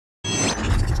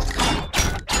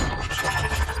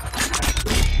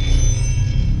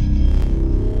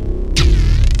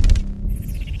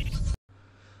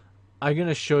I'm going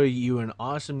to show you an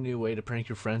awesome new way to prank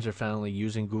your friends or family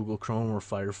using Google Chrome or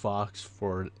Firefox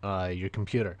for your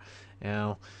computer.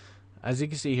 Now, as you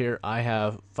can see here, I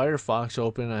have Firefox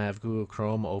open, I have Google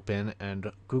Chrome open,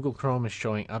 and Google Chrome is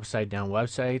showing upside down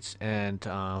websites, and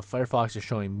Firefox is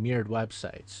showing mirrored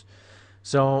websites.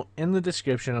 So in the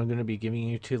description, I'm going to be giving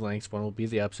you two links. One will be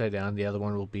the upside down, the other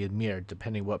one will be mirrored,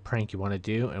 depending what prank you want to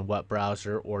do and what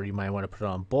browser, or you might want to put it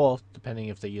on both, depending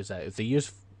if they use that. If they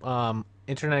use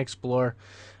Internet Explorer,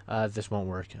 this won't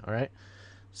work. All right.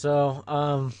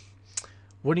 So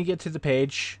when you get to the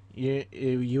page,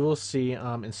 you will see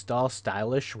install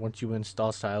stylish. Once you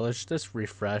install stylish, just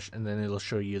refresh, and then it'll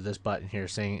show you this button here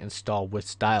saying install with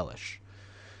stylish.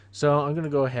 So I'm going to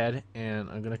go ahead and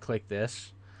I'm going to click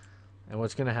this. And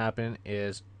what's going to happen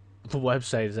is the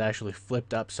website is actually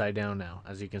flipped upside down now.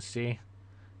 As you can see,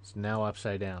 it's now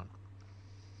upside down.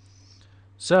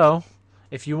 So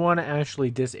if you want to actually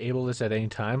disable this at any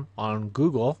time on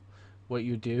Google, what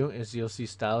you do is you'll see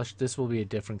stylish. This will be a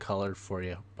different color for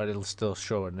you, but it'll still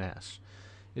show an S.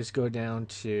 Just go down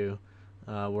to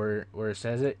where it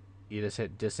says it. You just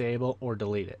hit disable or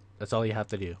delete it. That's all you have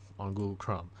to do on Google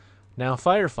Chrome. Now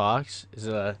Firefox is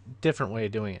a different way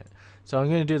of doing it. So I'm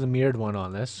going to do the mirrored one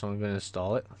on this. So I'm going to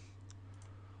install it.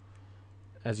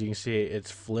 As you can see, it's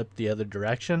flipped the other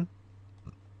direction.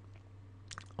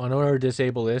 In order to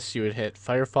disable this, you would hit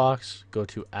Firefox, go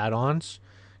to add-ons,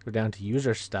 go down to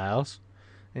user styles,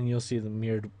 and you'll see the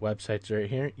mirrored websites right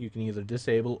here. You can either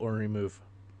disable or remove.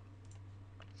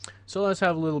 So let's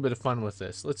have a little bit of fun with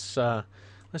this.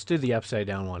 Let's do the upside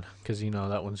down one, because you know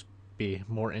that one's be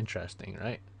more interesting,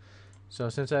 right? So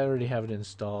since I already have it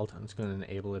installed, I'm just going to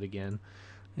enable it again.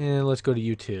 And let's go to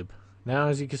YouTube. Now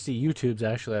as you can see, YouTube's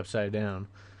actually upside down.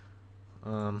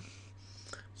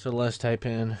 So let's type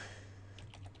in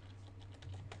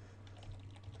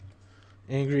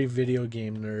angry video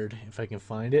game nerd, if I can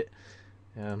find it.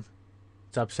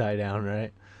 It's upside down,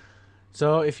 right?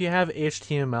 So if you have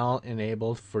HTML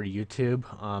enabled for YouTube,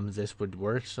 this would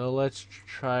work. So let's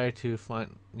try to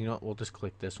find, you know, we'll just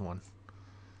click this one.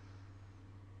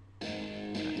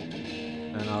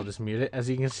 And I'll just mute it. As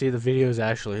you can see, the video is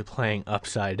actually playing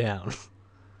upside down.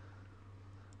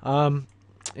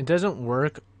 It doesn't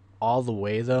work all the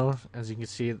way though. As you can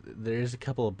see, there is a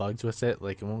couple of bugs with it,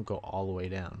 like it won't go all the way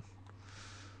down.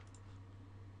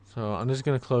 So I'm just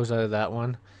going to close out of that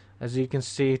one. As you can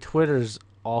see, Twitter's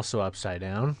also upside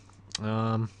down.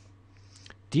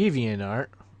 DeviantArt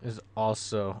is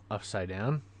also upside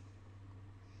down.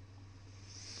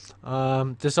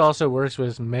 This also works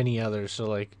with many others. So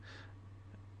like,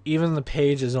 even the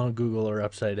pages on Google are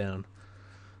upside down.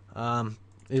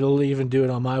 It'll even do it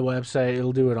on my website.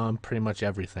 It'll do it on pretty much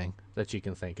everything that you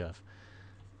can think of.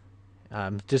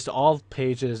 Just all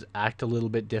pages act a little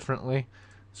bit differently.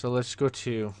 So let's go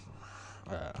to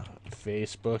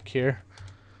Facebook here.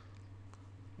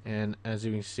 And as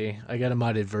you can see, I got a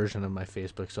modded version of my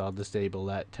Facebook, so I'll disable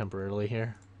that temporarily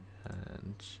here.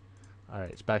 And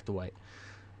alright, it's back to white.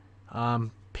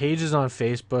 Pages on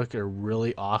Facebook are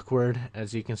really awkward.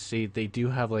 As you can see, they do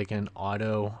have like an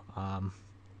auto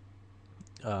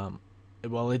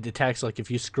well, it detects like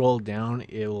if you scroll down,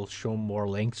 it will show more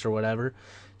links or whatever.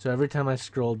 So every time I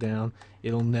scroll down,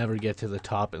 it'll never get to the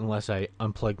top unless I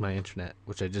unplug my internet,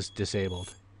 which I just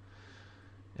disabled.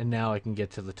 And now I can get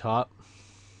to the top.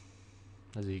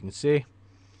 As you can see,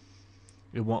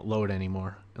 it won't load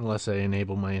anymore unless I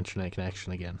enable my internet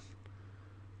connection again.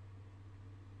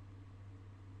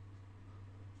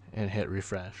 And hit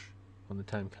refresh when the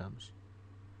time comes.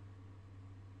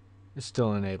 It's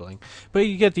still enabling, but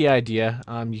you get the idea.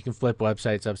 You can flip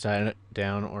websites upside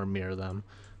down or mirror them.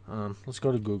 Let's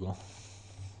go to Google.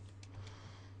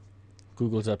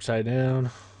 Google's upside down.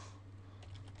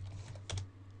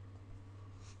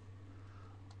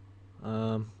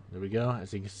 There we go.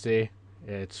 As you can see,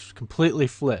 it's completely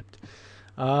flipped.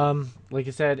 Like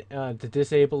I said, to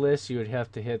disable this, you would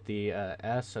have to hit the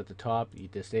S at the top. You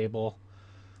disable,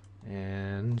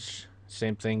 and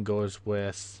same thing goes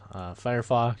with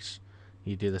Firefox.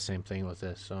 You do the same thing with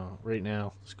this. So right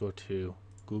now, let's go to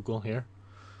Google here.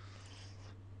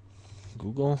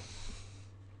 Google.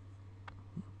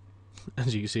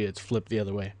 As you can see, it's flipped the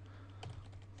other way.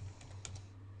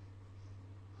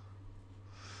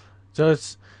 So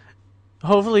it's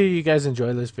hopefully you guys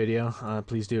enjoy this video.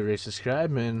 Please do rate,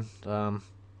 subscribe, and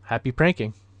happy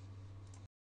pranking.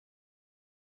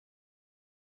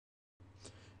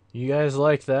 You guys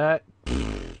like that?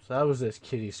 That was this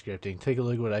kitty scripting. Take a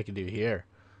look at what I can do here.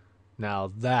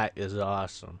 Now that is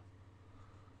awesome.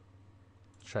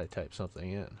 Let's try to type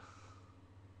something in.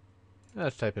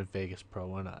 Let's type in Vegas Pro.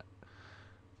 Why not?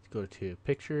 Let's go to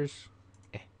pictures.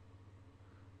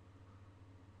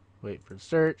 Wait for the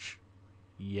search.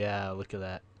 Yeah, look at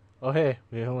that. Oh, hey,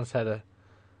 we almost had a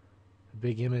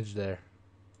big image there.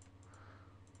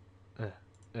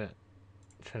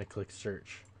 Trying to click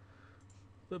search.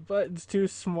 The button's too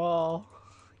small.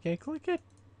 I can't click it.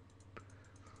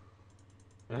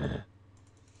 I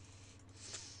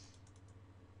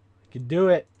can do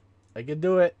it. I can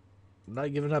do it. I'm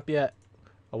not giving up yet.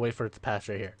 I'll wait for it to pass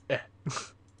right here.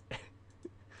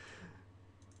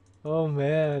 Oh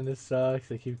man, this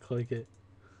sucks. I keep clicking.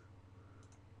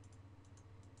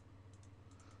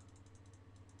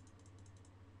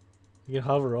 You can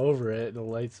hover over it and it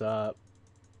lights up.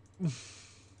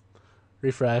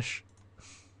 Refresh.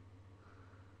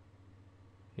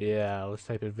 Yeah, let's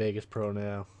type in Vegas Pro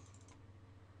now.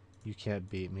 You can't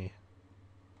beat me.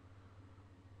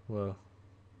 Whoa.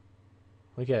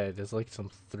 Look at it. There's like some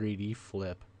 3D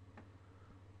flip.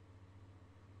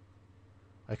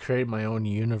 I created my own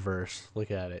universe.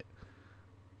 Look at it.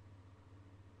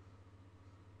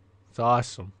 It's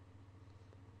awesome.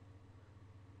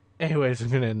 Anyways, I'm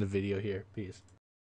going to end the video here. Peace.